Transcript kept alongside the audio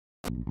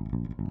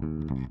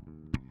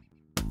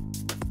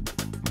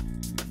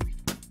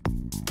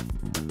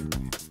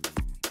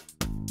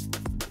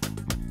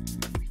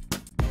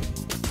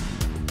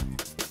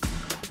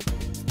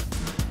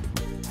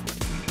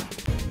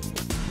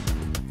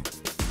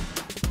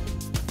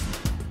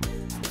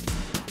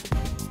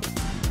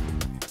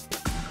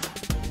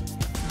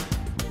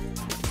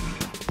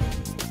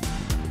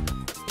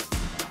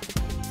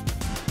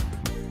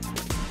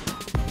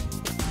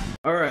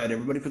All right,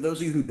 everybody, for those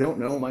of you who don't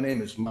know, my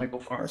name is Michael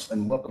Farce,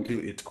 and welcome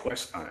to It's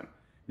Quest Time.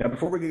 Now,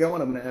 before we get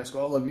going, I'm going to ask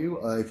all of you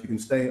if you can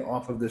stay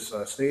off of this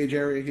stage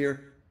area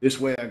here. This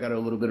way, I got a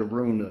little bit of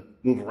room to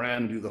move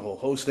around and do the whole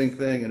hosting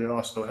thing, and it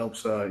also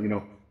helps,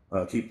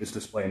 keep this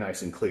display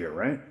nice and clear,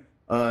 right?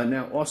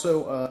 Now,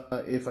 also,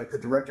 if I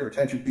could direct your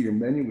attention to your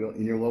menu wheel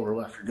in your lower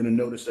left, you're going to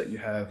notice that you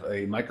have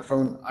a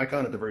microphone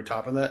icon at the very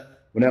top of that.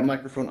 When that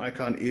microphone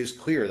icon is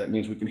clear, that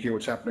means we can hear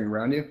what's happening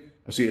around you.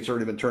 I see it's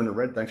already been turned to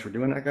red. Thanks for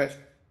doing that, guys.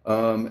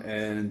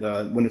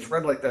 When it's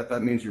red like that,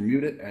 that means you're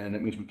muted, and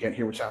it means we can't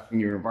hear what's happening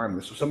in your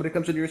environment. So if somebody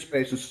comes into your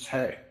space and says,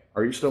 hey,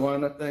 are you still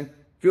on that thing?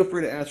 Feel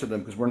free to answer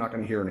them, because we're not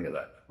going to hear any of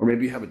that. Or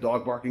maybe you have a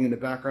dog barking in the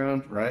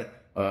background, right?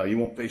 You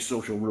won't face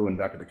social ruin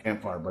back at the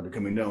campfire by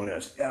becoming known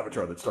as the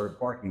avatar that started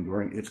barking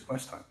during its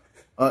quest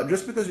time.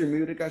 Just because you're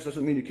muted, guys,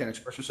 doesn't mean you can't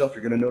express yourself.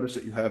 You're going to notice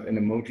that you have an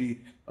emoji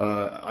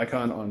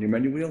icon on your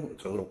menu wheel.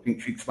 It's a little pink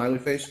cheek smiley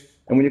face.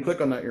 And when you click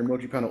on that, your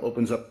emoji panel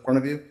opens up in front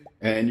of you.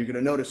 And you're going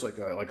to notice, like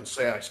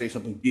I say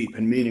something deep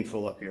and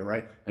meaningful up here,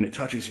 right? And it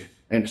touches you,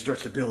 and it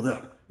starts to build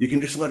up. You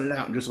can just let it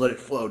out and just let it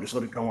flow. Just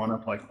let it go on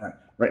up like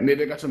that, right?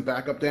 Maybe I got some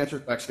backup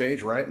dancers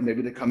backstage, right? And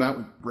maybe they come out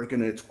and break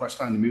into It's Quest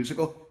Time, the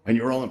musical, and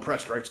you're all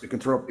impressed, right? So you can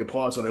throw up the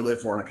applause that I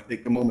live for, and I can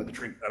take the moment to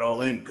drink that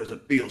all in because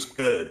it feels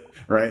good,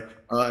 right?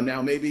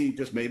 Now, maybe,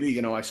 just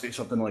maybe, I say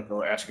something like,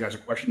 I'll ask you guys a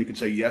question. You can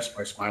say yes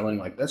by smiling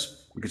like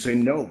this. You can say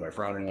no by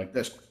frowning like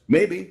this.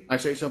 Maybe I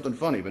say something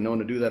funny, but known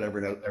to do that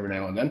every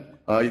now and then.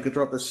 You can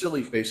throw up a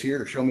silly face here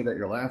to show me that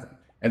you're laughing.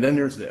 And then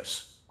there's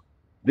this.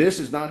 This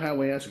is not how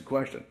we ask a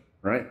question,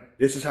 right?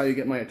 This is how you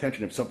get my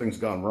attention if something's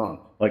gone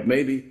wrong. Like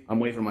maybe I'm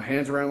waving my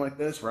hands around like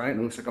this, right? And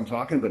it looks like I'm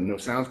talking, but no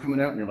sound's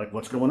coming out. And you're like,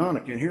 what's going on?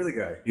 I can't hear the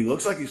guy. He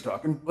looks like he's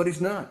talking, but he's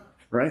not,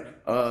 right?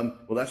 Well,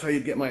 that's how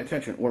you get my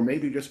attention. Or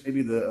maybe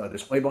the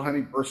display behind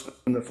me bursts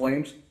into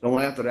flames. Don't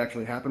laugh, that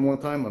actually happened one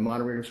time. My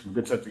moderators have a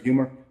good sense of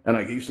humor, and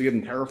I used to give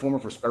them Terraformer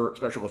for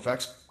special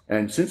effects.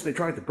 And since they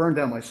tried to burn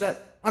down my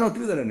set, I don't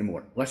do that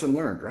anymore. Lesson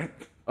learned, right?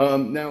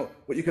 Now,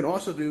 what you can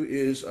also do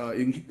is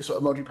you can keep this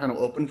emoji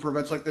panel open for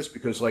events like this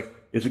because,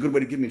 it's a good way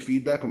to give me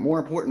feedback. But more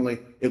importantly,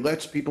 it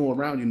lets people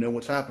around you know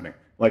what's happening.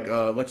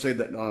 Let's say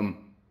that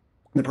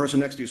the person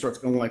next to you starts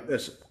going like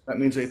this. That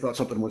means they thought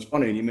something was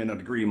funny, and you may not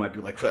agree. You might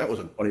be like, that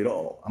wasn't funny at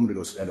all. I'm going to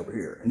go stand over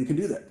here. And you can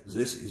do that because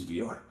this is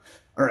VR.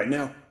 All right,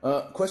 now,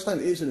 Quest Time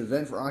is an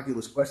event for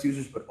Oculus Quest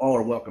users, but all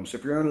are welcome. So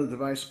if you're on the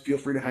device, feel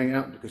free to hang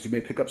out because you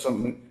may pick up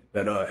something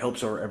that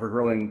helps our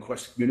ever-growing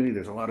Quest community.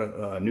 There's a lot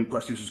of new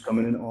Quest users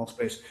coming in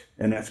Altspace,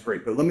 and that's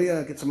great. But let me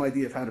get some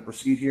idea of how to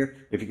proceed here.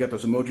 If you get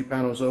those emoji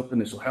panels open,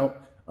 this will help.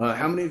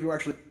 How many of you are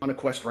actually on a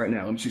quest right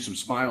now? Let me see some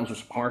smiles or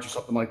some hearts or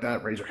something like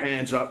that. Raise your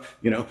hands up,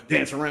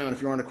 dance around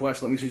if you're on a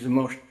quest. Let me see some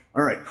motion.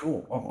 All right,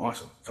 cool. Oh,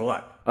 awesome. It's a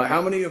lot.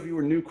 How many of you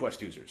are new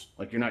quest users?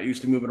 Like you're not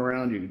used to moving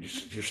around,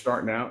 you're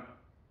starting out?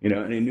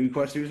 Any new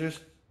quest users?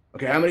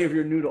 Okay, how many of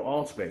you are new to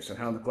Altspace and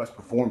how the quest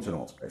performs in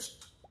Altspace?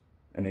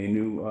 Any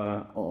new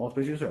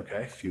Altspace users?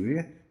 Okay, a few of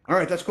you. All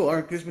right, that's cool. All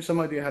right, gives me some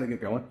idea how to get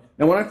going.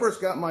 Now, when I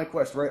first got my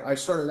quest, right, I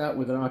started out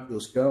with an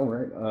Oculus Go,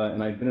 right,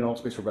 and I'd been in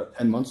Altspace for about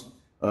 10 months.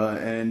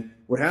 And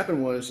what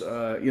happened was,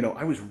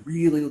 I was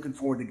really looking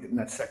forward to getting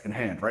that second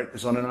hand, right?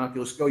 Because on an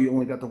Oculus Go, you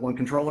only got the one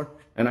controller,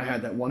 and I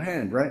had that one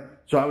hand, right?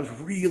 So I was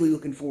really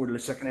looking forward to the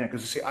second hand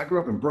because, see, I grew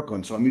up in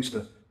Brooklyn, so I'm used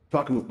to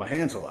talking with my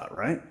hands a lot,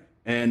 right?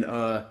 And,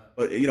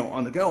 but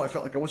on the go, I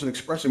felt like I wasn't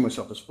expressing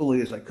myself as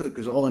fully as I could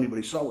because all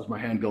anybody saw was my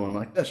hand going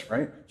like this,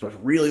 right? So I was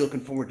really looking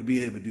forward to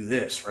being able to do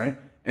this, right?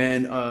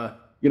 And,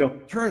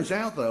 turns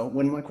out, though,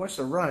 when my quest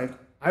arrived,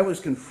 I was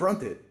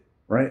confronted,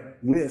 right,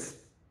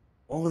 with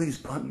all of these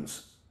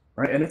buttons,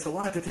 right? And it's a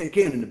lot to take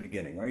in the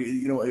beginning,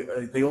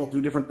 right? They all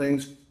do different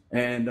things.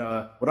 And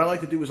what I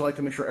like to do is I like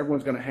to make sure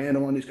everyone's got a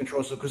handle on these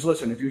controls. So, because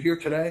listen, if you're here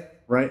today,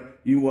 right,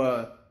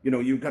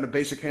 you've got a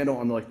basic handle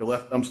on the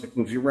left thumbstick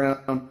moves you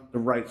around, the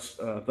right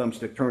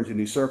thumbstick turns in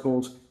these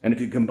circles, and if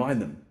you combine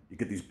them, you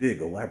get these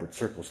big elaborate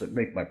circles that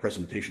make my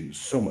presentation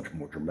so much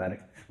more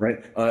dramatic,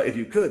 right? If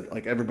you could,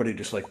 everybody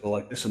just go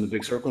like this in the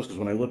big circles, because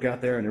when I look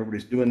out there and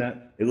everybody's doing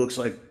that, it looks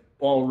like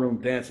ballroom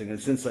dancing. And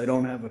since I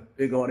don't have a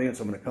big audience,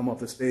 I'm going to come off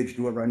the stage,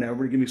 do it right now.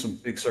 Everybody give me some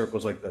big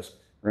circles like this,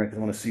 right? Because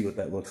I want to see what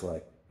that looks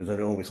like, because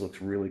that always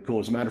looks really cool.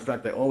 As a matter of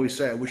fact, I always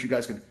say, I wish you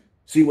guys could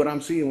see what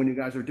I'm seeing when you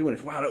guys are doing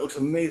it. Wow, that looks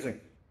amazing.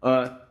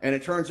 And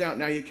it turns out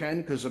now you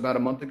can, because about a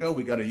month ago,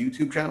 we got a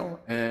YouTube channel.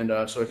 And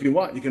so if you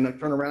want, you can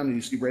turn around and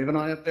you see Raven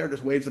Eye up there,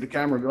 just waves to the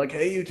camera and be like,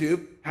 hey,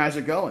 YouTube, how's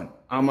it going?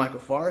 I'm Michael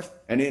Farce.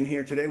 And in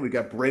here today, we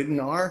got Braden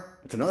R.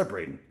 It's another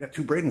Braden. We got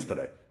two Bradens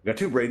today. We got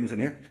two Bradens in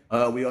here.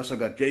 We also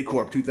got J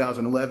Corp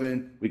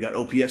 2011. We got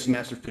OPS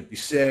Master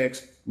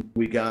 56.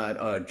 We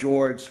got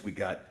George. We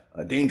got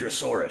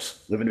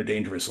Dangerosaurus living a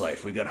dangerous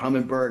life. We got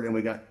Hummingbird, and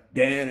we got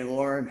Dan and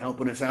Lauren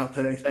helping us out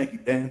today. Thank you,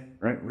 Dan.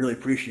 All right, really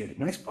appreciate it.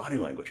 Nice body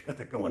language. Got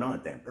that going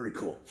on, Dan. Very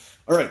cool.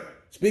 All right.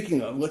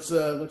 Speaking of, let's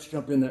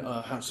jump into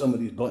how some of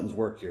these buttons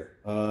work here.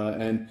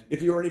 And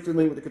if you're already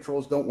familiar with the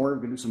controls, don't worry.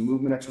 We're gonna do some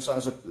movement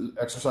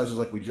exercises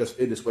like we just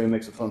did. This way, it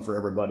makes it fun for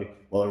everybody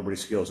while everybody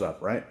skills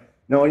up, right?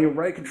 Now, on your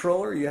right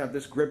controller, you have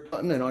this grip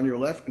button, and on your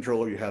left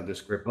controller, you have this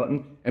grip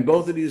button. And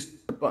both of these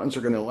buttons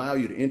are going to allow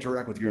you to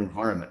interact with your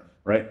environment,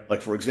 right?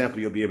 Like, for example,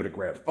 you'll be able to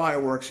grab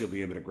fireworks, you'll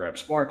be able to grab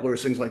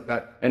sparklers, things like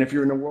that. And if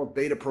you're in a world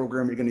beta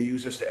program, you're going to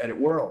use this to edit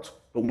worlds.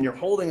 But when you're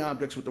holding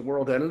objects with the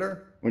world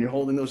editor, when you're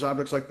holding those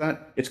objects like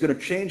that, it's going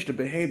to change the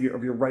behavior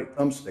of your right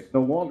thumbstick.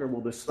 No longer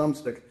will this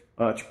thumbstick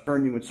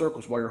turn you in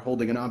circles while you're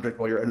holding an object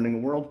while you're editing a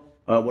world.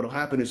 What will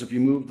happen is if you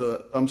move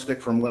the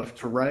thumbstick from left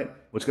to right,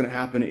 what's going to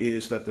happen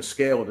is that the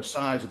scale or the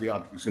size of the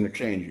object is going to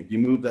change. If you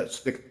move that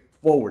stick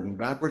forward and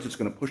backwards, it's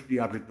going to push the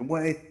object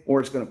away,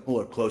 or it's going to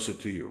pull it closer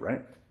to you,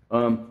 right?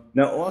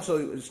 Now,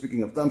 also,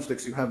 speaking of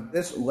thumbsticks, you have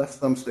this left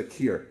thumbstick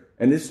here.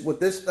 And what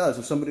this does,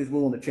 if somebody's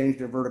willing to change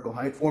their vertical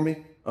height for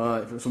me,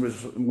 if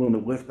somebody's willing to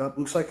lift up,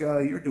 looks like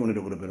you're doing it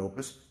a little bit,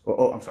 Opus.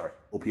 Oh, I'm sorry,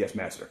 OPS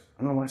Master.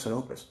 I don't know why I said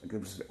Opus. I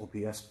guess it's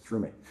OPS through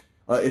me.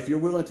 If you're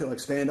willing to like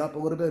stand up a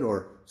little bit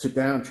or sit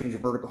down, change your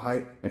vertical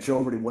height, and show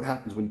everybody what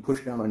happens when you push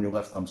down on your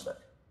left thumbstick.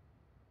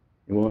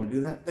 You willing to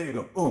do that? There you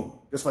go. Boom.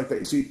 Just like that.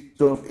 You see,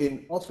 so if in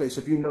Altspace,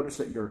 if you notice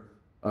that your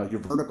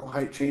vertical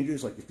height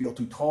changes, like you feel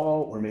too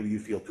tall or maybe you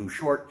feel too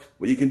short,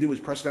 what you can do is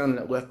press down on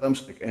that left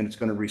thumbstick and it's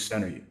going to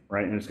recenter you,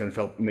 right? And it's going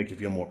to make you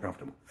feel more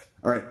comfortable.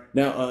 All right.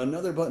 Now,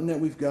 another button that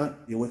we've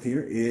got to deal with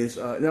here is,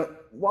 now,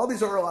 while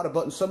these are a lot of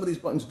buttons, some of these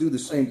buttons do the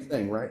same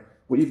thing, right?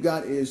 What you've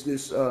got is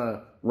this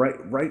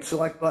right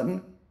select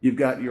button. You've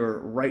got your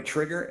right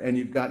trigger, and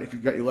you've got, if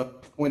you've got your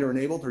left pointer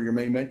enabled or your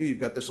main menu, you've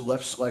got this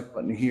left select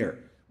button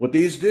here. What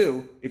these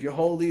do, if you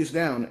hold these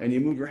down and you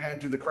move your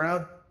hand through the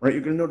crowd, right,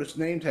 you're going to notice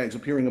name tags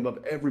appearing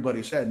above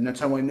everybody's head, and that's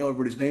how I know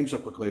everybody's names so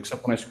quickly,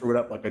 except when I screw it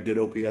up like I did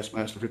OPS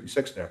Master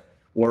 56 there.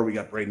 Or we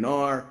got Braden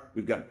R,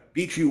 we've got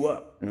Beat You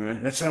Up, all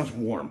right? That sounds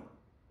warm.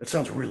 That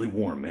sounds really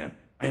warm, man.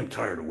 I am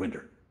tired of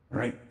winter, all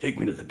right? Take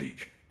me to the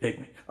beach. Take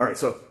me. All right,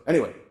 so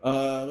anyway,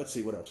 let's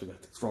see what else we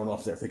got thrown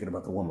off there thinking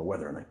about the warmer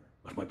weather, and I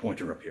left my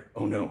pointer up here.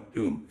 Oh no,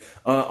 doom.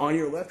 On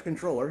your left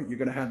controller, you're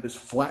gonna have this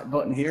flat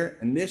button here,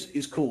 and this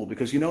is cool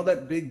because you know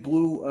that big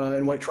blue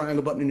and white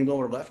triangle button in your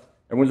lower left?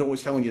 Everyone's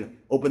always telling you to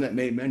open that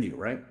main menu,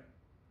 right?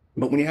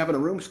 But when you're having a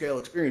room scale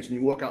experience and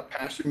you walk out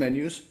past your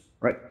menus,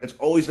 right, it's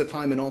always the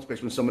time in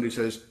Altspace when somebody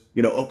says,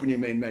 you know, open your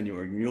main menu,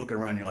 or you're looking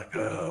around, you're like,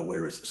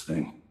 where is this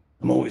thing?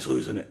 I'm always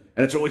losing it.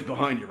 And it's always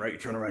behind you, right? You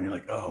turn around, you're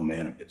like, oh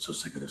man, I'm getting so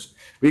sick of this.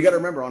 But you got to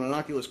remember, on an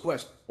Oculus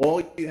Quest,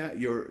 all you have,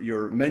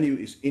 your menu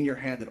is in your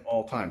hand at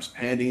all times,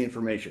 handing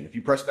information. If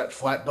you press that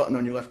flat button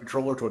on your left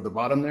controller toward the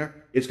bottom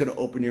there, it's going to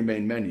open your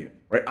main menu,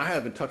 right? I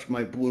haven't touched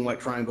my blue and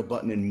white triangle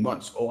button in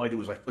months. All I do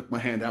is I flick my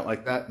hand out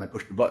like that, and I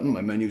push the button,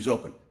 my menu's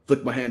open.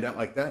 Flick my hand out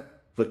like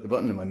that, flick the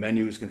button, and my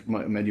menu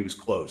is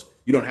closed.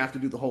 You don't have to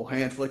do the whole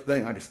hand flick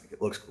thing. I just think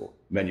it looks cool.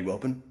 Menu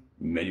open,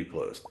 menu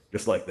closed,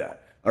 just like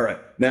that. All right.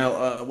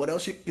 Now, what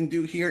else you can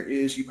do here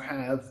is you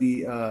have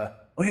the,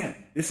 oh yeah,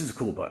 this is a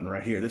cool button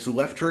right here. This is the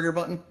left trigger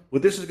button.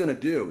 What this is going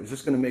to do is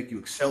just going to make you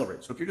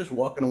accelerate. So if you're just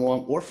walking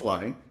along or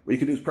flying, what you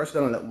can do is press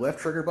down on that left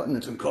trigger button.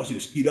 It's going to cause you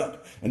to speed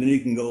up. And then you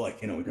can go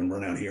like, you know, we can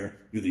run out here,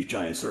 do these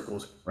giant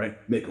circles, right?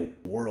 Make a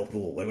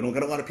whirlpool. Like, we don't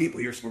got a lot of people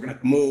here, so we're going to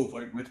have to move.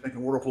 Like, let's make a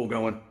whirlpool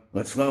going.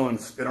 Let's go and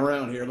spin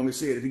around here. Let me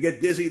see it. If you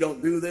get dizzy,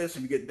 don't do this.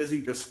 If you get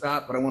dizzy, just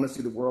stop. But I want to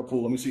see the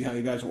whirlpool. Let me see how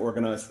you guys are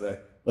organized today.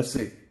 Let's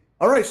see.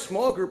 All right,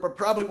 small group are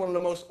probably one of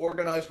the most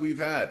organized we've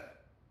had.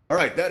 All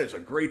right, that is a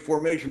great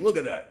formation. Look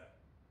at that.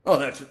 Oh,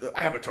 that's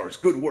avatars.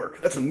 Good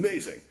work. That's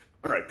amazing.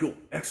 All right, cool.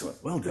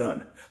 Excellent. Well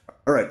done.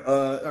 All right.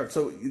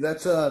 So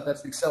that's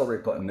the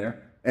accelerate button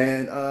there.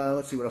 And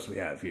let's see what else we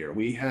have here.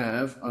 We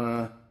have,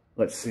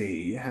 let's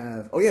see, you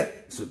have, oh yeah,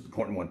 this is an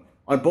important one.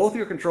 On both of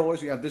your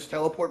controllers, you have this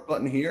teleport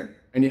button here,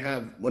 and you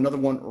have another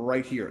one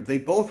right here. They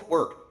both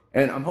work.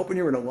 And I'm hoping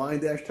you're in a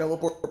line dash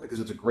teleport because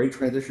it's a great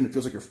transition. It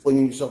feels like you're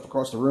flinging yourself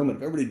across the room. And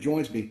if everybody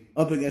joins me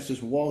up against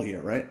this wall here,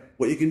 right,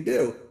 what you can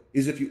do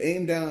is if you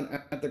aim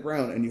down at the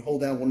ground and you hold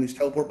down one of these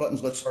teleport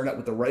buttons, let's start out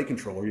with the right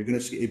controller, you're going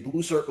to see a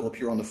blue circle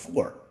appear on the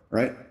floor,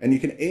 right? And you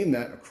can aim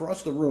that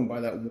across the room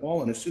by that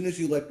wall. And as soon as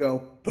you let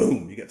go,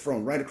 boom, you get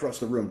thrown right across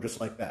the room just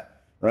like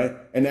that, right?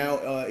 And now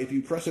if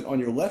you press it on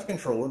your left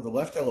controller, the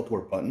left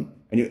teleport button,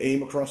 and you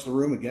aim across the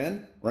room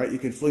again, right, you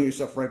can fling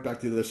yourself right back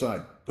to the other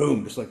side.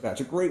 Boom, just like that.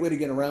 It's a great way to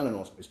get around in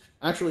Altspace.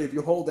 Actually, if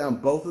you hold down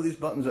both of these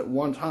buttons at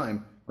one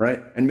time,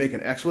 right, and make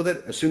an X with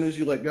it, as soon as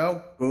you let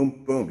go,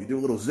 boom, boom. You do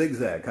a little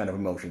zigzag kind of a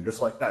motion, just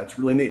like that. It's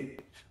really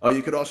neat.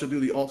 You could also do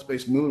the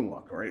Altspace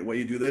moonwalk, all right? The way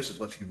you do this is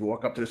you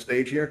walk up to the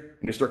stage here,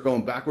 and you start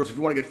going backwards. If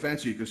you want to get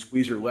fancy, you can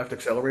squeeze your left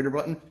accelerator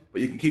button,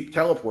 but you can keep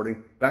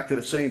teleporting back to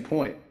the same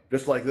point.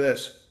 just like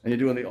this, and you're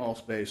doing the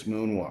Altspace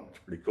moonwalk. It's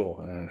pretty cool,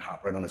 and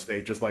hop right on the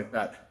stage just like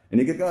that. And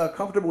you get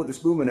comfortable with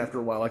this movement after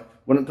a while. Like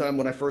one time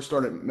when I first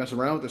started messing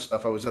around with this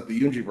stuff, I was at the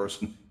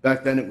Universe, and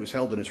back then it was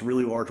held in this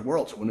really large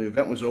world. So when the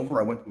event was over,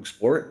 I went to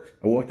explore it.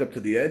 I walked up to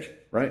the edge,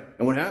 right?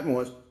 And what happened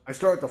was I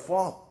started to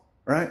fall,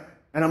 right?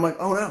 And I'm like,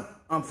 oh no,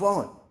 I'm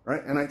falling,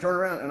 right? And I turn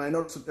around and I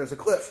notice that there's a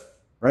cliff,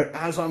 right?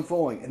 As I'm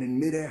falling, and in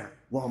midair,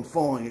 while I'm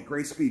falling at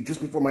great speed,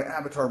 just before my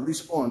avatar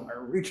respawned, I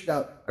reached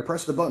out, I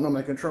pressed the button on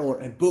my controller,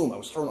 and boom, I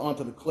was thrown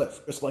onto the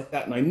cliff, just like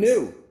that. And I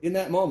knew in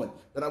that moment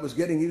that I was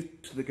getting used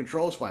to the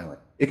controls finally.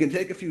 It can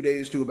take a few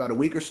days to about a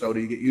week or so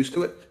to get used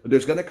to it, but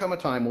there's going to come a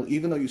time where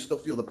even though you still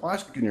feel the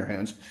plastic in your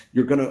hands,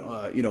 you're going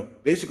to,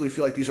 basically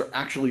feel like these are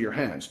actually your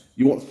hands.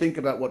 You won't think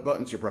about what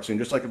buttons you're pressing,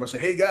 just like if I say,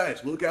 hey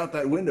guys, look out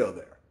that window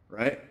there,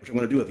 right? Which I'm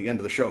going to do at the end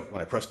of the show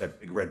when I press that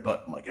big red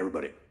button, like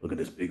everybody, look at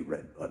this big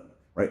red button,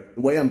 right?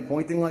 The way I'm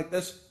pointing like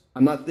this,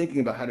 I'm not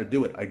thinking about how to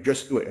do it. I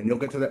just do it. And you'll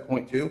get to that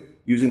point too,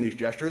 using these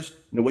gestures.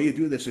 And the way you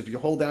do this, if you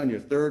hold down your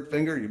third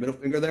finger, your middle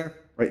finger there,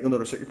 right, you'll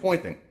notice that you're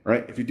pointing,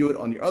 right? If you do it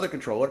on your other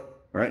controller,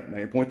 right, now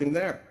you're pointing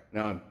there.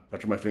 Now I'm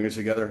touching my fingers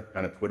together,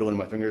 kind of twiddling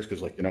my fingers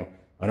because, like,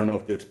 I don't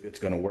know if it's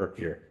going to work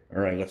here.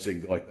 All right, let's see,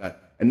 go like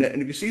that. And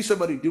if you see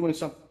somebody doing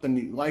something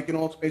you like in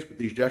Altspace with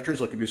these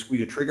gestures, like if you squeeze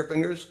your trigger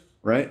fingers,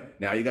 right,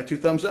 now you got 2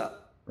 thumbs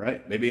up,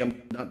 right? Maybe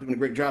I'm not doing a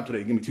great job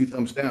today. Give me 2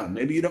 thumbs down.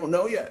 Maybe you don't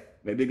know yet.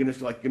 Maybe you're going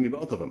to give me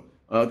both of them.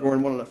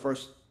 During one of the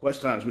first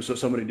quest times, we saw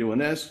somebody doing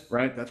this,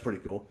 right? That's pretty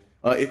cool.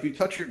 If you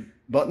touch your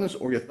buttons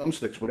or your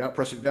thumbsticks without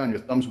pressing down, your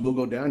thumbs will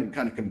go down. You can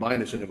kind of combine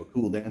this into a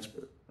cool dance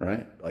move,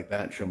 right? Like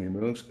that. Show me your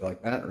moves,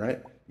 like that,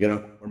 right?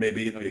 Or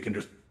maybe you can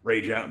just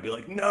rage out and be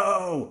like,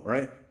 no,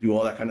 right? Do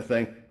all that kind of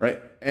thing,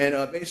 right?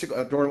 And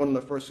basically, during one of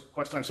the first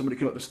quest times, somebody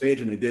came up the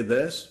stage and they did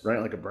this, right?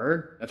 Like a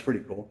bird. That's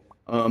pretty cool.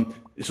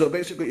 So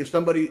basically, if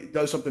somebody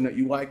does something that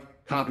you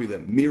like, copy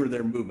them, mirror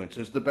their movements.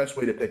 It's the best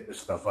way to pick this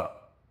stuff up.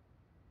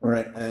 All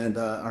right, and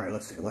all right,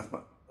 let's see. I left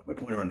my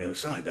pointer on the other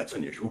side. That's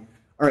unusual.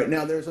 All right,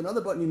 now there's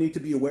another button you need to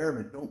be aware of,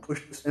 and don't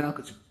push this now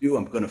because if you do,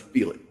 I'm going to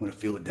feel it. I'm going to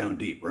feel it down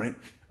deep, right?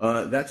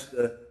 That's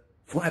the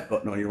flat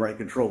button on your right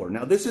controller.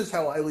 Now, this is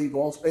how I leave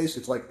Altspace.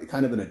 It's like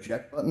kind of an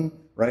eject button,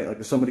 right? Like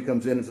if somebody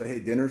comes in and says, hey,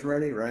 dinner's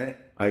ready, right?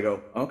 I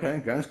go,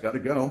 okay, guys, got to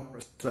go.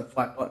 Press that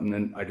flat button,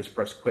 and I just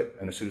press quit.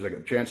 And as soon as I get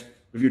a chance,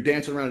 if you're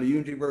dancing around the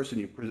Universe and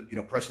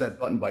you press that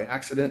button by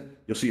accident,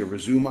 you'll see a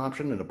resume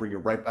option, and it'll bring you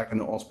right back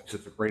into Altspace.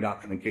 It's a great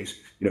option in case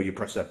you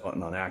press that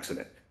button on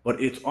accident. But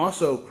it's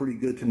also pretty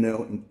good to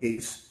know in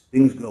case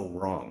things go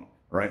wrong,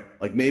 right?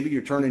 Like maybe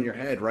you're turning your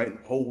head, right, and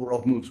the whole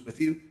world moves with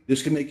you.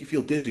 This can make you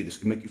feel dizzy. This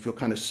can make you feel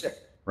kind of sick,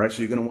 right?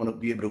 So you're going to want to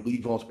be able to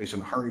leave Altspace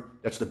in a hurry.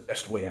 That's the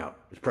best way out.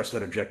 Just press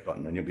that eject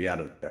button, and you'll be out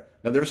of there.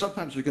 Now, there's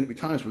going to be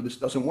times where this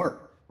doesn't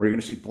work, where you're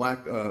going to see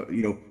black,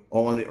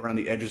 all around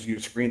the edges of your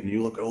screen, and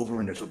you look over,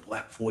 and there's a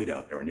black void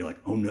out there, and you're like,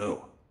 oh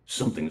no,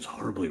 something's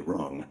horribly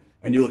wrong.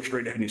 And you look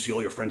straight ahead, and you see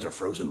all your friends are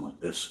frozen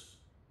like this,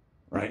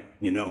 right?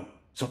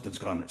 Something's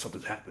gone,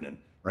 something's happening,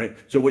 right?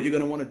 So what you're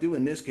going to want to do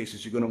in this case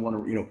is you're going to want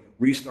to,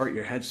 restart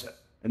your headset.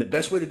 And the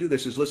best way to do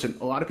this is, listen,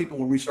 a lot of people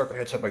will restart their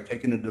headset by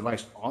taking the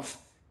device off.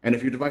 And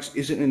if your device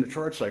isn't in the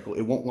charge cycle,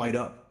 it won't light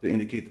up to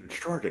indicate that it's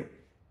charging.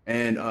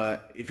 And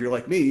if you're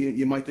like me,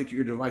 you might think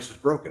your device is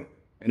broken.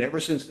 And ever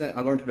since then,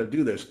 I learned how to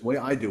do this. The way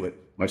I do it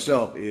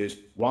myself is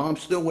while I'm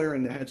still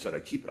wearing the headset,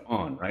 I keep it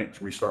on, right?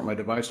 To restart my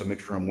device, I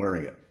make sure I'm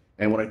wearing it.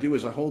 And what I do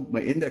is I hold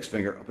my index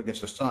finger up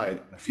against the side,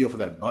 and I feel for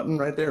that button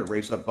right there,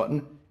 raise that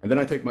button, and then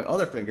I take my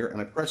other finger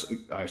and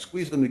I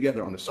squeeze them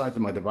together on the sides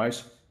of my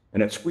device,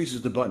 and that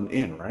squeezes the button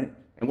in, right?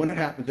 And when it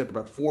happens, after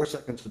about 4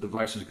 seconds, the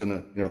device is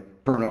going to,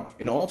 turn off.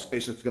 In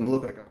Altspace, it's going to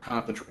look like I'm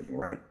concentrating,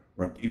 right?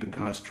 I'm deep in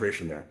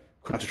concentration there,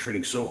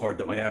 concentrating so hard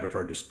that my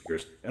avatar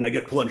disappears, and I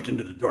get plunged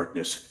into the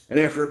darkness. And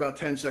after about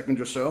 10 seconds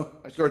or so,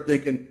 I start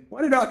thinking,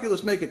 why did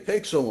Oculus make it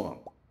take so long?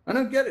 I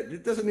don't get it.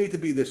 It doesn't need to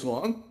be this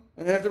long.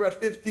 And after about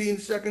 15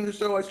 seconds or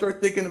so, I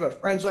start thinking about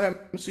friends I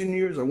haven't seen in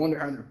years. I wonder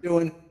how they're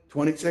doing.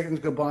 20 seconds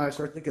go by, I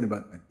start thinking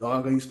about that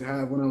dog I used to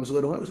have when I was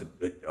little. That was a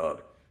good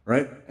dog,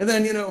 right? And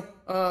then,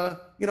 I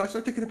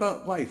start thinking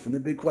about life and the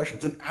big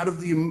questions. And out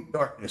of the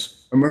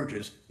darkness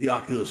emerges the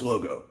Oculus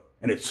logo,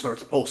 and it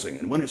starts pulsing.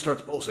 And when it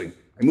starts pulsing,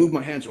 I move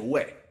my hands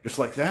away, just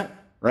like that,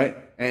 right?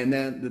 And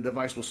then the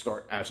device will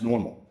start as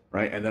normal,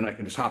 right? And then I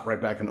can just hop right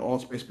back into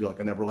Altspace, be like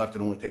I never left.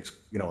 It only takes,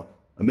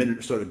 a minute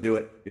or so to do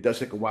it. It does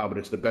take a while, but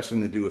it's the best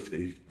thing to do if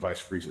the device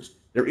freezes.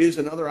 There is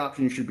another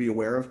option you should be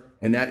aware of,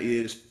 and that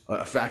is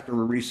a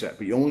factory reset.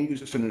 But you only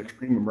use this in an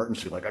extreme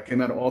emergency. Like I came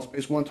out of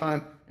Altspace one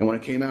time, and when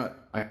I came out,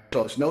 I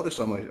saw this notice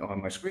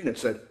on my screen that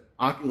said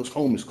Oculus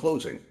Home is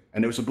closing,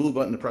 and there was a blue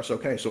button to press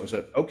OK. So I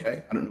said,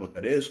 OK. I don't know what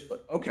that is,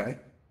 but OK,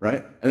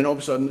 right? And then all of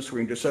a sudden the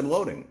screen just said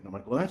loading. And I'm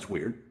like, well, that's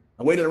weird.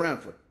 I waited around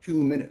for 2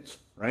 minutes,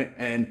 right?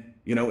 And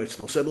it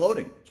still said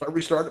loading. So I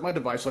restarted my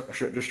device like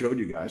I just showed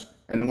you guys.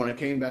 And then when I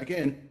came back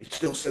in, it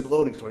still said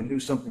loading. So I knew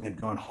something had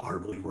gone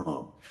horribly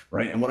wrong,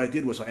 right? And what I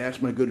did was I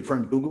asked my good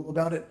friend Google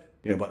about it.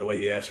 By the way,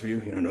 he asked for you,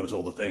 knows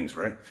all the things,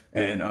 right?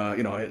 And,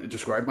 I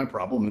described my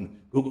problem, and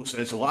Google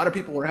says a lot of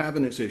people are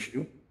having this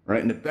issue,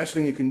 right? And the best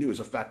thing you can do is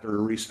a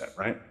factory reset,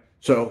 right?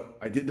 So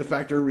I did the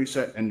factory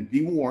reset, and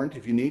be warned,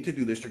 if you need to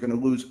do this, you're going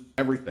to lose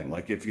everything.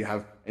 Like if you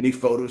have any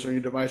photos on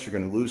your device, you're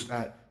going to lose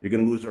that. You're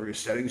going to lose all your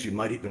settings. You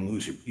might even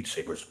lose your Beat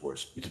Saber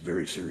scores. It's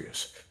very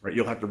serious, right?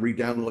 You'll have to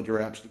re-download your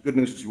apps. The good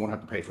news is you won't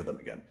have to pay for them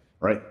again,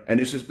 right? And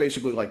this is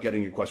basically like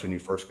getting your Quest when you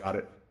first got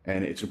it.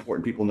 And it's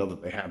important people know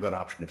that they have that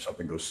option if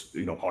something goes,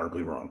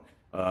 horribly wrong.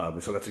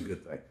 So that's a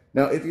good thing.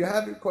 Now, if you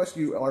have your Quest,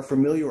 you are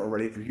familiar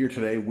already, if you're here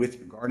today, with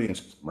your Guardian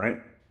system, right?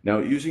 Now,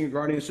 using your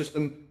Guardian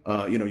system,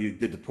 you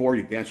did the tour,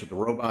 you danced with the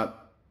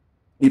robot,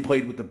 you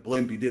played with the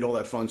blimp, you did all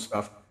that fun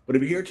stuff. But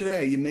if you're here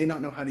today, you may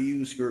not know how to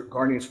use your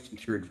Guardian system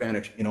to your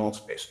advantage in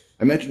Altspace.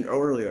 I mentioned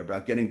earlier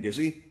about getting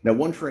dizzy. Now,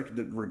 one trick,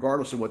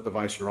 regardless of what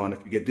device you're on, if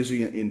you get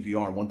dizzy in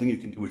VR, one thing you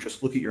can do is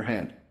just look at your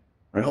hand.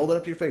 Right? Hold it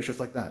up to your face just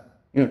like that.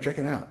 Check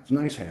it out. It's a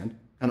nice hand.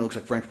 Kind of looks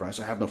like French fries.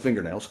 I have no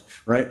fingernails,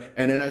 right?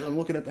 And then as I'm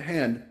looking at the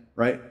hand,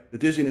 right, the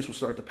dizziness will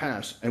start to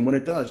pass. And when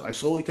it does, I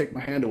slowly take my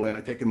hand away and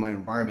I take in my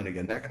environment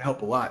again. That can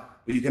help a lot.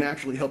 But you can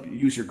actually help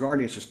use your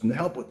Guardian system to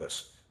help with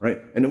this,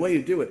 right? And the way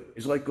you do it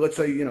is like, let's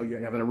say,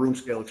 you're having a room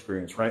scale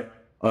experience, right?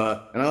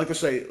 And I like to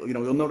say,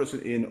 you'll notice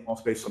it in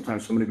Altspace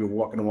sometimes somebody will be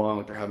walking along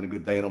like they're having a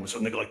good day and all of a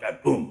sudden they go like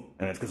that, boom,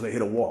 and it's because they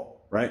hit a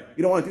wall, right?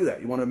 You don't want to do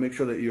that. You want to make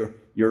sure that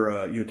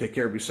you take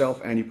care of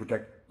yourself and you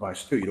protect the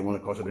device too. You don't want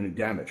to cause it any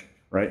damage,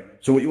 right?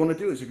 So what you want to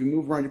do is if you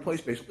move around your play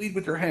space, lead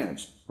with your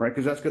hands, right?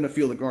 Because that's going to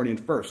feel the Guardian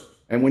first.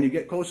 And when you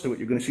get close to it,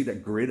 you're going to see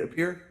that grid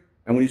appear.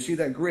 And when you see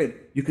that grid,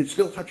 you can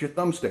still touch your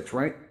thumbsticks,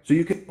 right? So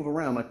you can move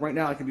around. Like right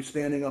now, I can be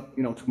standing up,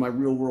 to my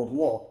real world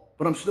wall,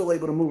 but I'm still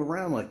able to move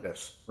around like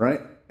this, right?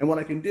 And what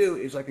I can do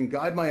is I can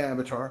guide my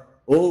avatar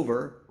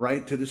over,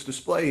 right, to this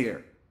display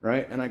here,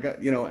 right? And I got,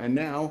 and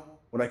now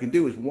what I can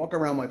do is walk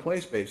around my play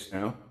space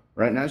now,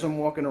 right? And as I'm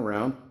walking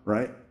around,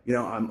 right,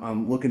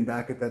 I'm looking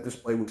back at that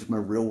display, which is my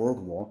real world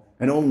wall.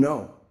 And oh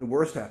no, the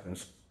worst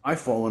happens. I've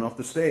fallen off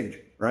the stage,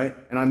 right?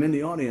 And I'm in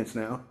the audience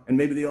now, and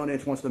maybe the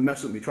audience wants to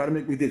mess with me, try to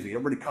make me dizzy.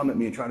 Everybody come at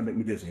me and try to make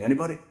me dizzy.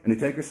 Anybody? Any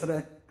takers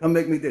today? Come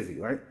make me dizzy,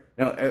 right?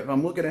 Now, if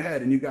I'm looking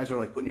ahead and you guys are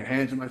like putting your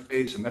hands in my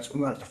face and messing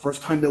with me, it's the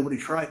first time nobody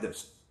tried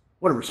this.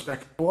 What a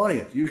respectful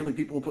audience. Usually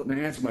people are putting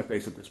their hands in my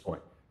face at this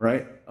point,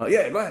 right?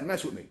 Yeah, go ahead,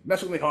 mess with me.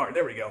 Mess with me hard.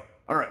 There we go.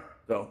 All right.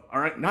 So, all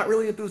right, not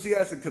really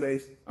enthusiastic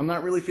today. I'm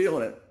not really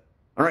feeling it.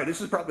 All right,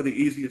 this is probably the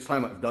easiest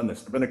time I've done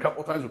this. There've been a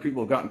couple of times where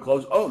people have gotten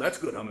close. Oh, that's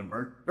good,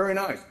 Hummingbird. Very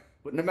nice.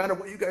 But no matter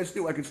what you guys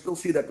do, I can still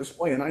see that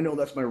display, and I know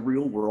that's my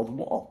real world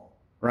wall,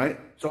 right?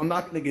 So I'm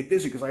not going to get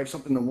dizzy because I have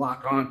something to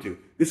lock onto.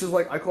 This is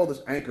like, I call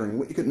this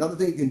anchoring. Another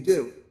thing you can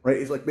do, right,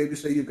 is like maybe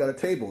say you've got a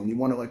table and you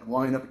want to like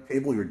line up your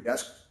table, your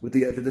desk with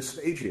the edge of the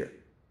stage here,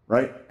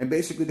 right? And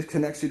basically this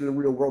connects you to the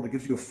real world. It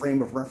gives you a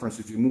frame of reference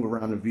as you move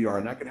around in VR,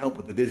 and that can help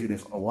with the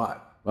dizziness a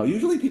lot. Now,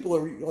 usually people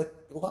are like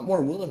a lot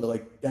more willing to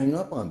like gang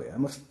up on me. I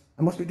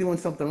must be doing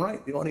something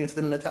right. The audience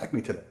didn't attack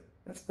me today.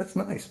 That's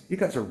nice. You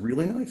guys are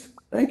really nice.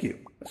 Thank you.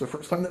 That's the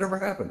first time that ever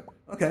happened.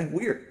 Okay,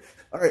 weird.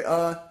 All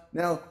right.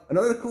 Now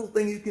another cool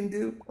thing you can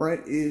do,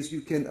 right, is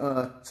you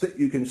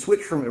can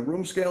switch from a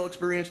room scale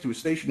experience to a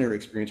stationary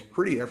experience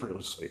pretty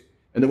effortlessly.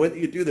 And the way that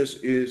you do this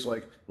is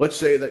like, let's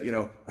say that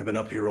I've been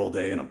up here all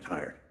day and I'm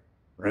tired,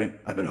 right?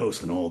 I've been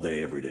hosting all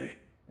day every day,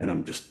 and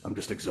I'm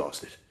just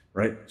exhausted,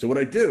 right? So what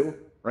I do,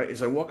 right,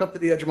 is I walk up to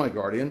the edge of my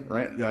Guardian,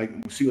 right? I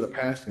see where the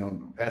pass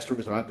through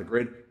is at the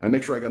grid. I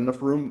make sure I got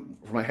enough room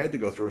for my head to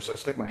go through, so I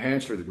stick my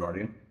hands through the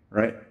Guardian,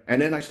 right?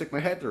 And then I stick my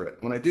head through it.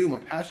 When I do, my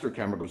pass-through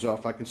camera goes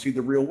off. I can see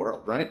the real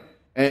world, right?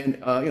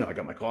 And, I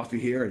got my coffee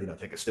here,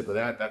 take a sip of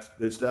that. That's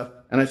good stuff.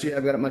 And I see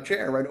I've got my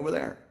chair right over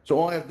there. So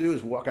all I have to do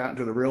is walk out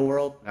into the real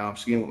world. Now I'm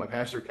seeing with my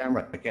pass-through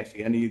camera. I can't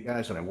see any of you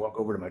guys, and I walk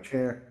over to my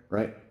chair,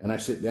 right? And I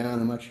sit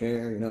down in my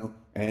chair,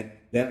 and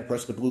then I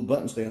press the blue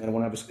button saying I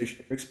want to have a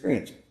stationary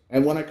experience.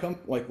 And when I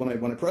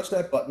press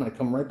that button, I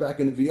come right back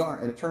into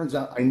VR, and it turns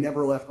out I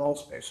never left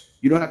Altspace.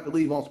 You don't have to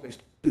leave Altspace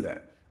to do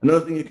that.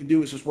 Another thing you can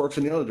do is this works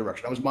in the other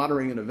direction. I was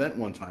monitoring an event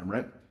one time,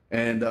 right?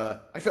 And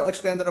I felt like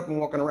standing up and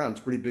walking around.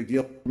 It's a pretty big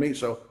deal for me.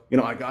 So,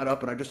 I got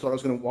up and I just thought I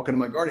was going to walk into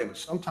my Guardian. But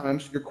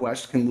sometimes your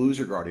Quest can lose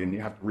your Guardian and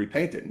you have to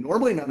repaint it.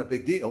 Normally not a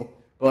big deal,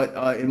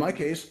 but in my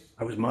case,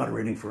 I was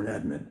moderating for an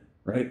admin,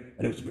 right?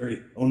 And it was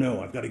very, oh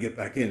no, I've got to get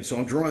back in. So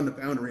I'm drawing the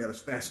boundary out as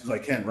fast as I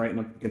can, right? And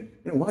I'm thinking,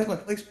 why is my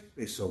play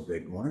space so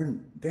big?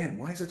 Dan,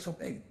 why is it so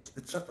big?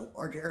 It's such a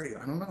large area.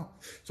 I don't know.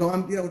 So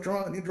I'm,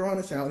 drawing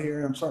this out here,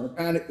 and I'm starting to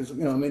panic because,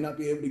 I may not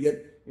be able to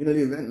get into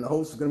the event, and the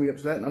host is going to be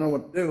upset, and I don't know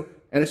what to do.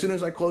 And as soon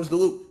as I close the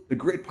loop, the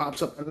grid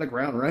pops up out of the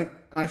ground, right?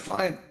 And I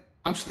find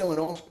I'm still in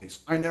Altspace.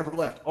 I never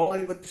left. All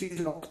anybody sees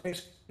in Altspace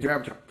is your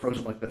avatar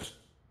frozen like this,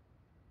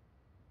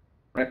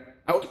 right?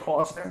 I was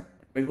paused there.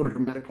 Maybe a little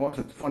dramatic pause.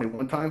 It's funny.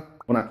 One time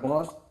when I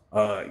paused,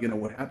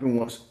 what happened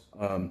was,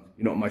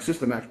 my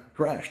system actually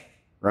crashed,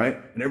 right?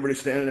 And everybody's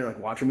standing there like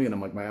watching me, and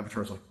I'm like, my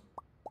avatar's like,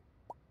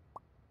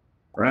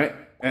 right?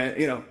 And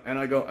and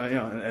I go,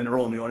 and they're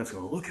all in the audience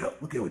go, look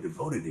how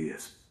devoted he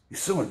is. He's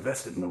so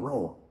invested in the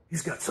role.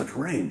 He's got such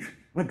range.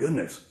 My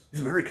goodness, he's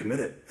very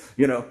committed.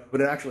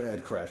 But it actually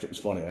had crashed. It was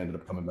funny. I ended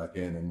up coming back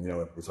in, and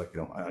it was like,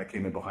 I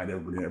came in behind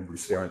everybody, and everybody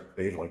staring at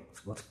the stage like,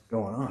 what's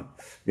going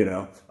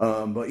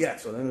on? But yeah,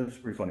 so then it was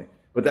pretty funny.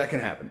 but that can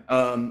happen.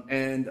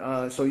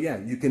 So yeah,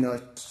 you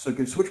can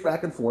switch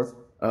back and forth,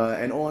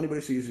 and all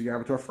anybody sees is your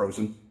avatar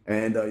frozen,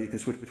 and you can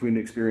switch between the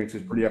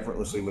experiences pretty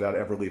effortlessly without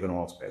ever leaving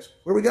Altspace.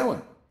 Where are we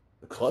going?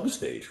 The club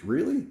stage,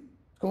 really?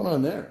 What's going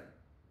on there?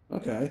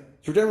 Okay.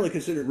 So we're generally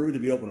considered rude to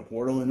be open a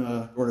portal in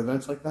during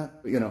events like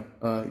that. But,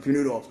 if you're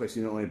new to Altspace,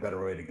 you know only a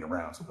better way to get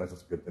around. Sometimes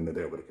that's a good thing to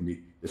do, but it can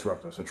be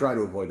disruptive. So try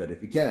to avoid that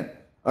if you can.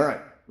 All right.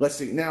 Let's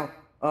see. Now,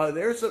 now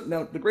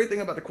the great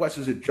thing about the Quest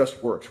is it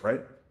just works, right?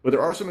 But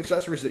there are some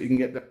accessories that you can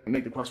get that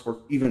make the Quest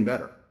work even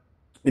better.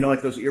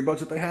 Like those earbuds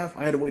that they have,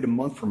 I had to wait a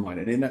month for mine.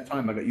 And in that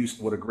time, I got used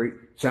to what a great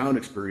sound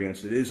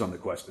experience it is on the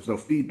Quest. There's no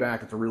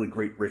feedback. It's a really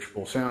great, rich,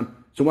 full sound.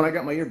 So when I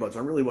got my earbuds, I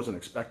really wasn't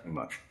expecting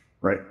much.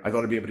 Right, I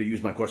thought I'd be able to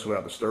use my Quest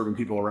without disturbing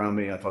people around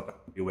me. I thought that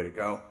would be a way to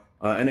go.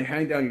 And they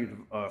hang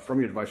down from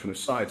your device from the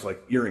sides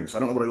like earrings. I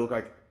don't know what I look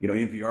like, in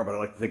VR, but I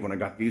like to think when I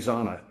got these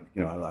on, I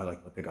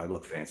like to think I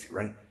look fancy,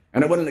 right?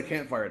 And I went in the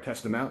campfire to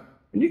test them out.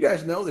 And you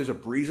guys know there's a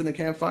breeze in the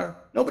campfire.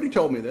 Nobody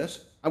told me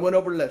this. I went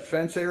over to that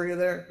fence area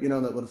there, that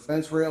little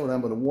fence rail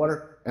down by the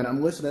water, and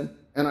I'm listening,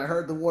 and I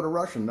heard the water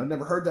rushing. I've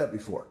never heard that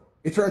before.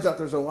 It turns out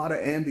there's a lot of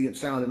ambient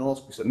sound in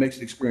Altspace that makes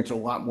the experience a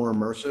lot more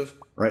immersive,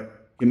 right?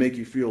 Can make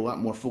you feel a lot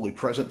more fully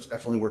present. It's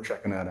definitely worth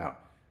checking that out.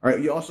 All right,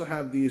 you also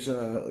have these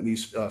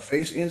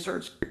face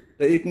inserts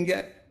that you can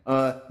get.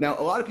 Now,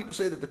 a lot of people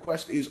say that the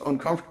Quest is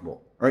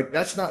uncomfortable. Right,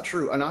 that's not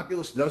true. And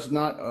Oculus does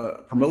not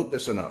promote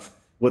this enough.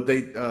 What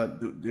there's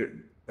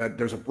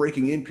a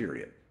breaking in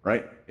period.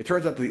 Right, it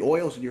turns out that the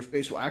oils in your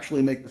face will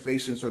actually make the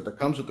face insert that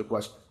comes with the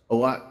Quest a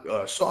lot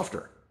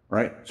softer.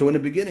 Right, so in the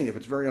beginning, if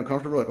it's very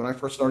uncomfortable, like when I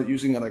first started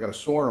using it, I got a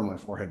sore on my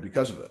forehead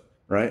because of it.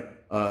 Right,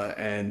 I've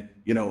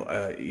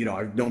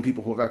known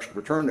people who have actually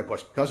returned the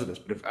Quest because of this.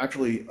 But if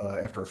actually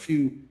after a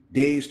few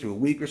days to a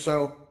week or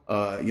so,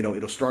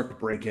 it'll start to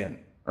break in.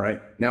 All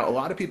right. Now, a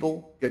lot of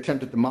people get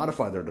tempted to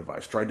modify their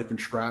device, try different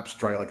straps,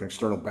 try like an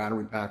external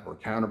battery pack or a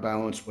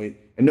counterbalance weight,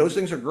 and those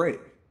things are great.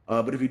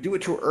 But if you do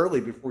it too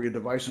early before your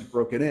device is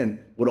broken in,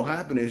 what'll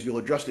happen is you'll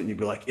adjust it and you'll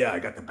be like, yeah, I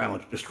got the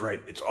balance just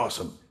right. It's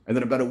awesome. And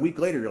then about a week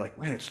later, you're like,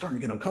 man, it's starting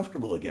to get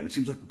uncomfortable again. It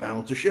seems like the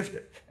balance has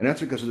shifted. And that's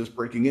because of this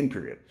breaking in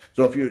period.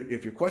 So if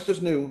your Quest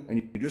is new and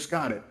you just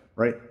got it,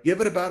 right,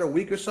 give it about a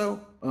week or so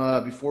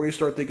before you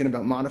start thinking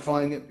about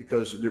modifying it,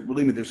 because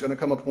believe me, there's going to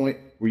come a point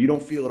where you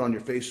don't feel it on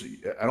your face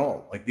at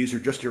all. Like these are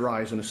just your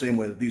eyes in the same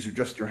way that these are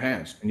just your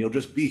hands. And you'll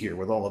just be here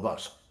with all of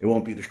us. It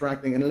won't be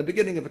distracting. And in the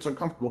beginning, if it's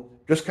uncomfortable,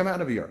 just come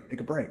out of VR,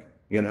 take a break.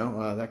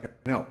 That can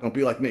help. Don't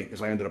be like me,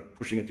 because I ended up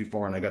pushing it too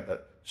far and I got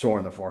that sore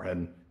on the forehead.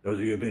 And those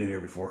of you who've been in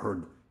here before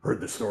heard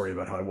the story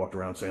about how I walked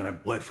around saying I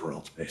bled for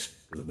Altspace because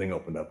the thing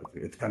opened up.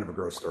 It's kind of a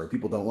gross story.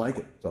 People don't like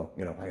it. So,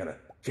 I got to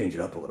change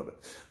it up a little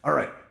bit. All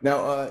right.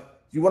 Now, if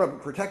you want to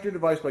protect your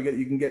device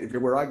if you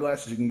wear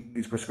eyeglasses, you can get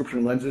these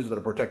prescription lenses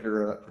that'll protect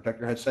your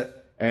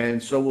headset.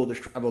 And so will this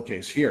travel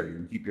case here. You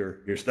can keep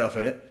your stuff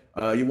in it.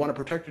 You want to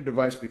protect your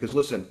device because,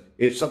 listen,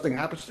 if something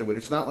happens to it,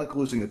 it's not like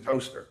losing a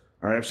toaster.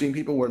 All right, I've seen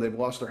people where they've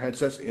lost their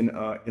headsets in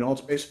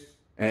Altspace,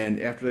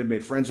 and after they've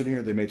made friends in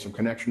here, they made some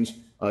connections.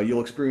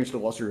 You'll experience the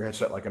loss of your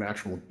headset like an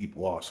actual deep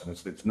loss, and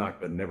it's not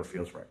good. It never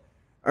feels right.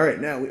 All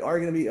right, now we are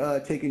going to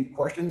be taking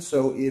questions.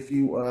 So if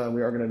we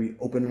are going to be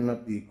opening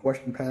up the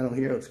question panel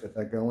here. Let's get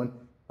that going.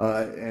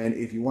 And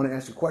if you want to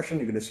ask a question,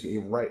 you're going to see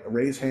a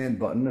raise hand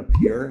button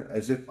appear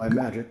as if by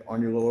magic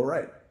on your lower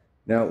right.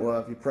 Now,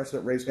 if you press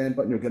that raise hand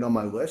button, you'll get on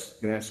my list.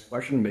 You can ask a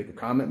question, make a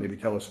comment, maybe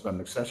tell us about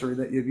an accessory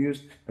that you've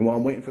used. And while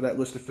I'm waiting for that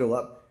list to fill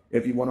up,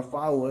 if you want to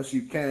follow us,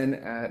 you can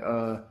at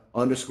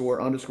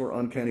 _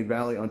 Uncanny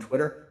Valley on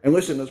Twitter. And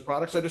listen, those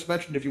products I just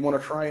mentioned, if you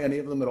want to try any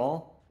of them at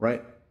all,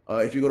 right?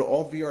 If you go to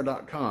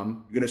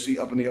altvr.com, you're going to see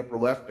up in the upper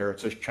left there, it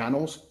says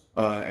channels,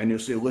 and you'll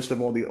see a list of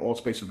all the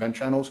Altspace event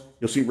channels.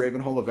 You'll see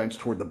Ravenhall events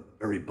toward the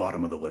very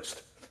bottom of the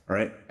list. All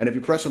right. And if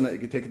you press on that, you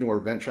can take it to our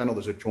event channel.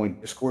 There's a join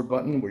Discord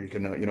button where you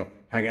can,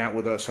 hang out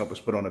with us, help us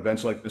put on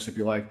events like this if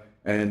you like.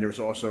 And there's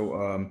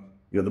also,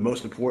 the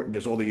most important,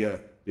 there's all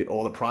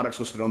the products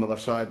listed on the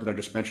left side that I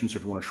just mentioned. So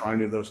if you want to try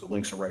any of those, the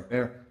links are right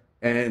there.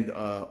 And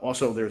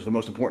also there's the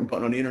most important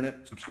button on the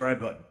internet,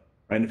 subscribe button.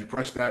 Right? And if you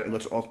press that, it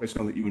lets Altspace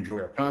know that you enjoy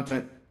our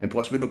content. And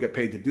plus we don't get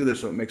paid to do this,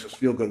 so it makes us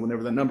feel good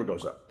whenever that number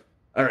goes up.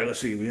 All right, let's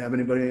see. We have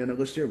anybody on the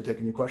list here? We're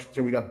taking your questions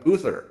here. We got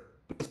Boother.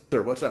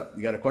 Boother, what's up?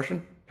 You got a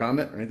question,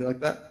 comment, or anything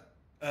like that?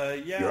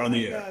 Yeah, you're on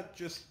the air.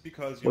 Just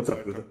because you were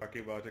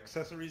talking about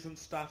accessories and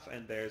stuff,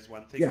 and there's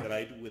one thing that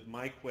I do with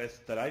my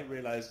Quest that I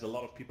realized a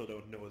lot of people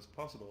don't know is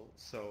possible.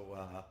 So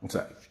what's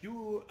that? If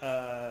you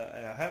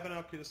have an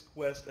Oculus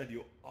Quest and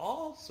you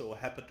also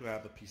happen to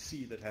have a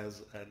PC that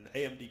has an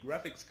AMD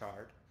graphics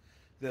card,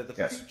 there's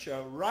a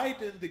feature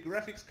right in the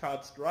graphics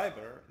card's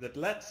driver that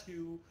lets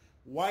you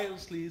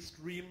wirelessly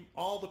stream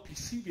all the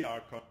PC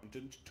VR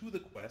content to the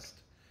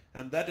Quest.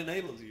 And that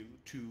enables you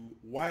to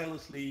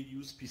wirelessly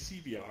use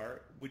PC VR,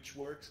 which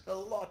works a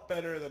lot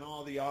better than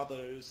all the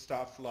other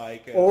stuff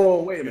like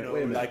wait a minute,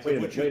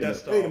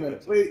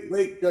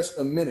 wait just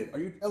a minute. Are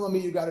you telling me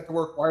you got it to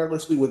work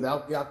wirelessly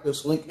without the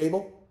Oculus Link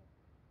cable?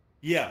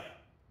 Yeah.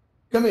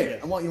 Come here.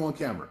 Yes. I want you on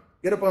camera.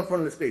 Get up on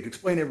front of the stage.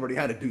 Explain to everybody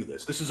how to do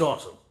this. This is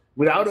awesome.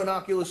 without an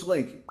Oculus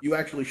Link, you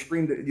actually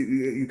streamed it,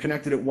 you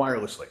connected it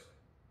wirelessly.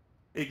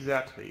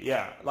 Exactly.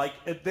 Yeah. Like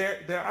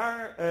there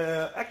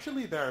are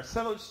actually there are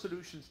several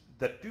solutions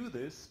that do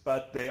this,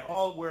 but they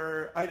all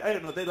were I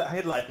don't know, they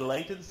had like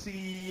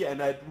latency, and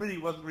it really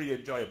wasn't really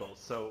enjoyable.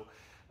 So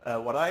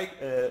what I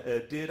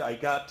did, I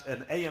got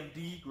an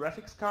AMD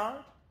graphics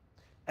card,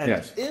 and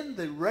Yes. in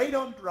the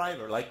Radeon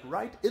driver, like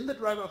right in the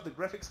driver of the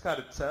graphics card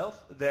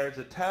itself, there's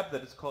a tab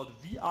that is called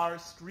VR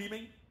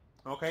streaming.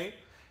 Okay.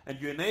 And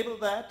you enable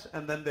that,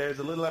 and then there's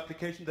a little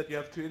application that you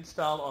have to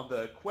install on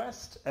the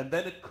Quest, and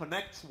then it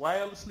connects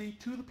wirelessly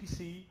to the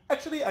PC.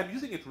 Actually, I'm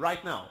using it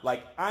right now.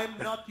 Like, I'm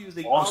not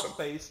using awesome.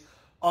 Altspace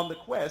on the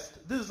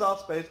Quest. This is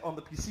Altspace on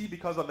the PC,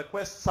 because on the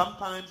Quest,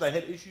 sometimes I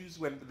had issues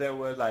when there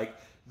were, like,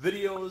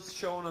 videos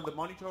shown on the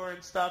monitor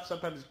and stuff.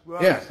 Sometimes it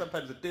worked,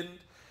 sometimes it didn't.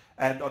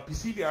 And on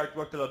PC VR, it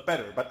worked a lot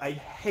better. But I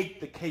hate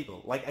the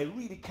cable. Like, I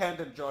really can't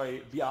enjoy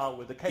VR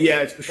with the cable.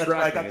 Yeah, it's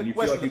distracting, and you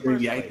feel like you can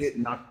yank place. it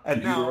and knock the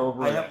And computer now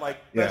over. I have, like,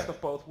 best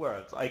of both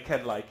worlds. I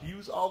can, like,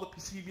 use all the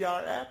PC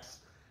VR apps,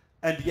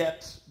 and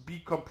yet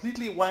be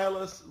completely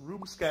wireless,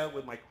 room scale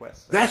with my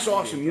Quest. That's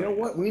awesome. You know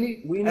what? We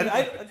need.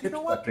 And you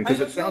know what?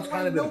 Because it sounds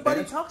kind of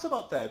nobody advanced. talks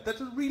about that.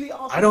 That's a really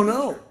awesome. I don't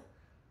know.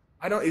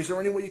 Is there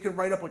any way you can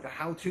write up like a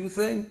how-to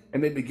thing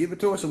and maybe give it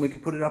to us and we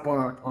can put it up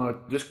on our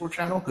Discord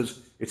channel?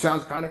 Because it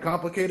sounds kind of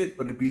complicated,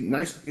 but it'd be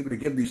nice to be able to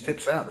give these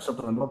tips out. It's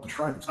something I'd love to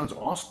try. It sounds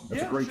awesome.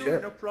 That's a great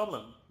tip. No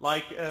problem.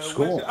 Like,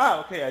 cool.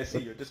 Okay, I see.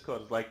 Your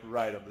Discord is like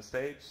right on the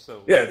stage.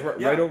 So yeah, it's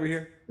right over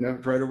here.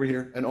 It's right over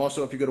here. And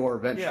also, if you go to our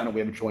event channel,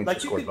 we have a join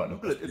Discord button.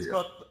 Google it. It's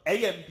called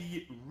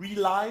AMD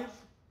Relive,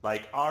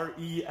 like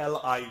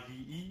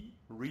RELIVE.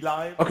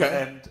 Relive.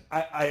 Okay. And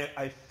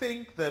I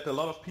think that a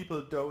lot of people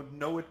don't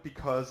know it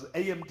because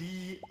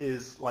AMD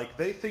is like,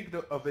 they think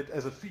of it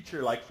as a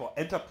feature like for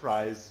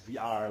enterprise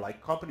VR,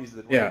 like companies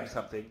that want to do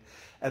something,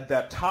 and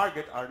their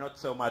target are not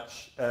so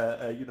much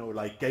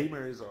like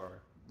gamers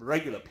or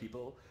regular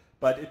people,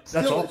 but it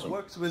still it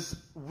works with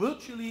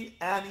virtually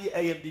any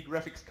AMD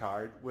graphics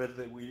card.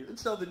 We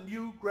install the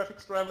new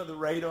graphics driver, the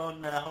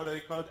Radeon, how do they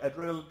call it,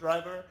 Adrenal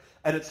driver,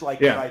 and it's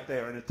like right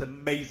there, and it's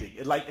amazing.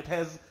 It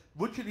has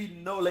virtually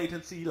no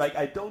latency. Like,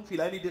 I don't feel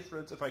any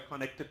difference if I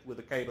connect it with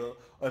a cable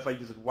or if I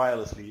use it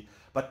wirelessly.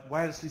 But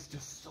wirelessly is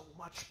just so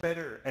much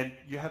better, and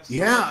you have so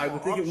much I would more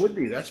think options. it would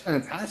be. That's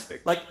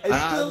fantastic. Like,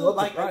 I still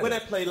like when I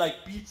play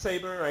like Beat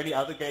Saber or any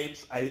other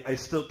games, I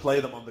still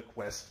play them on the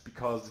Quest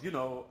because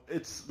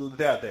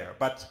they're there.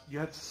 But you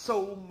have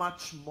so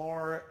much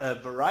more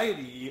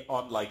variety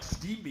on like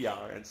Steam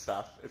VR and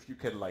stuff if you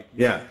can like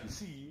use a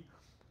PC.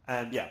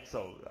 And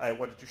so I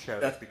wanted to share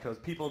that because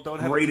people don't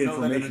have great to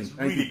know information. that, and it's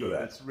Thank really you for good.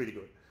 that. It's really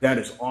good. That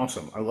is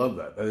awesome. I love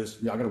that. That is.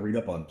 I got to read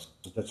up on this.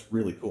 That's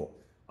really cool.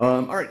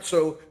 All right.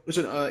 So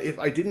listen, if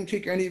I didn't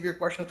take any of your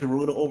questions because we're a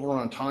little over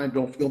on time,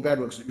 don't feel bad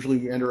because usually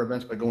we end our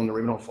events by going to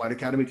Ravenhall Flight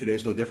Academy.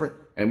 Today's no different,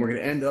 and we're going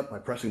to end up by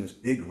pressing this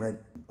big red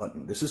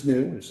button. This is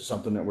new. This is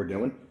something that we're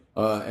doing.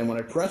 And when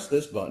I press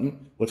this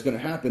button, what's going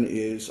to happen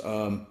is,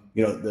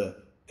 the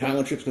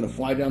talent ship's going to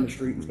fly down the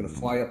street. It's going to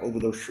fly up over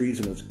those trees,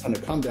 and it's going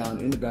to come down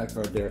in the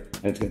backyard there,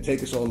 and it's going to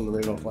take us all to the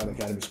Ravenhall Flight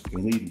Academy so we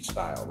can lead in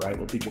style, right?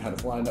 We'll teach you how to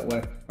fly that way.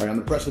 All right, I'm going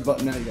to press the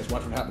button now. You guys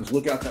watch what happens.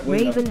 Look out that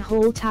window.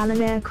 Ravenhall Talon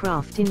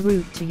aircraft en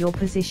route to your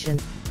position.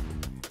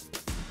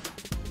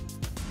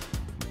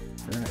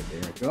 All right,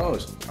 there it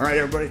goes. All right,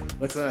 everybody,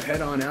 let's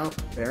head on out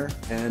there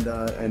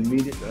and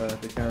meet it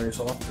to carry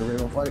us off to the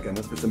Ravenhall Flight Academy.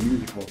 Let's get some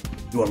music. We'll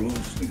do our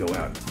moves as we go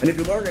out. And if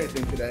you learn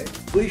anything today,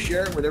 please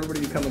share it with everybody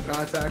you come in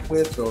contact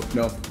with. So if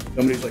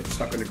somebody's like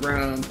stuck on the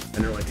ground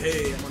and they're like,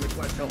 "Hey, I'm on the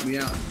Quest, help me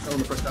out," tell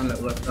them to press down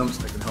that left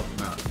thumbstick and help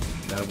them out.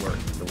 That'll work.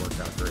 It'll work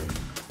out great.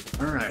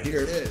 All right,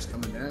 here it is,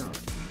 coming down.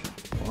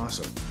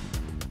 Awesome.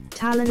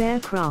 Talon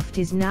aircraft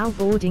is now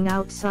boarding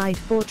outside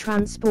for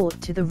transport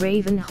to the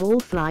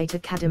Ravenhall Flight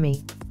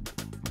Academy.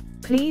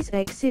 Please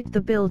exit the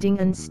building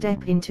and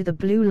step into the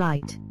blue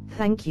light.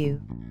 Thank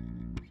you.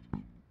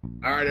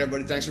 All right,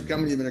 everybody, thanks for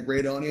coming. You've been a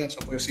great audience.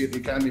 Hopefully I'll see you at the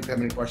Academy. If you have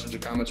any questions or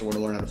comments or want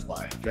to learn how to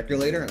fly. Check you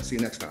later, and I'll see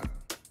you next time.